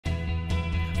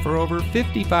For over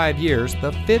 55 years,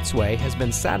 the Fitzway has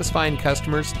been satisfying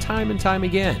customers time and time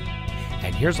again.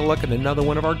 And here's a look at another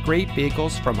one of our great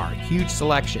vehicles from our huge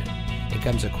selection. It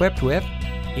comes equipped with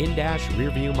in-dash rear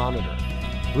view monitor,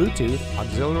 Bluetooth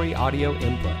auxiliary audio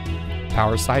input,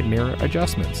 power side mirror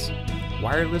adjustments,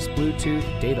 wireless Bluetooth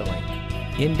data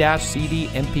link, in-dash CD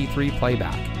MP3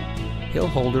 playback, hill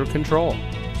holder control,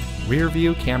 rear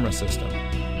view camera system,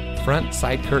 front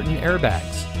side curtain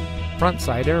airbags, front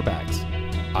side airbags,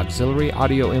 auxiliary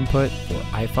audio input for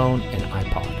iPhone and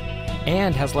iPod,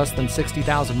 and has less than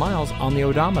 60,000 miles on the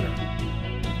odometer.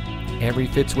 Every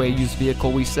Fitzway used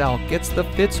vehicle we sell gets the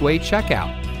Fitzway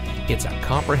checkout. It's a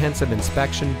comprehensive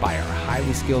inspection by our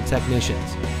highly skilled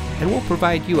technicians, and we'll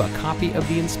provide you a copy of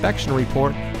the inspection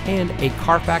report and a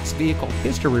Carfax vehicle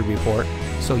history report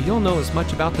so you'll know as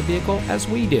much about the vehicle as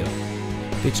we do.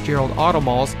 Fitzgerald Auto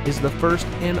Malls is the first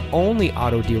and only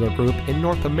auto dealer group in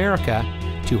North America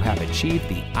to have achieved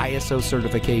the ISO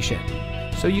certification,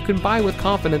 so you can buy with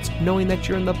confidence knowing that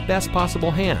you're in the best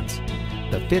possible hands.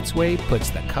 The Fitzway puts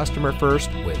the customer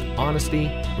first with honesty,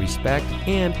 respect,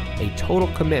 and a total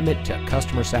commitment to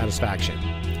customer satisfaction.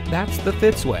 That's the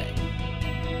Fitzway.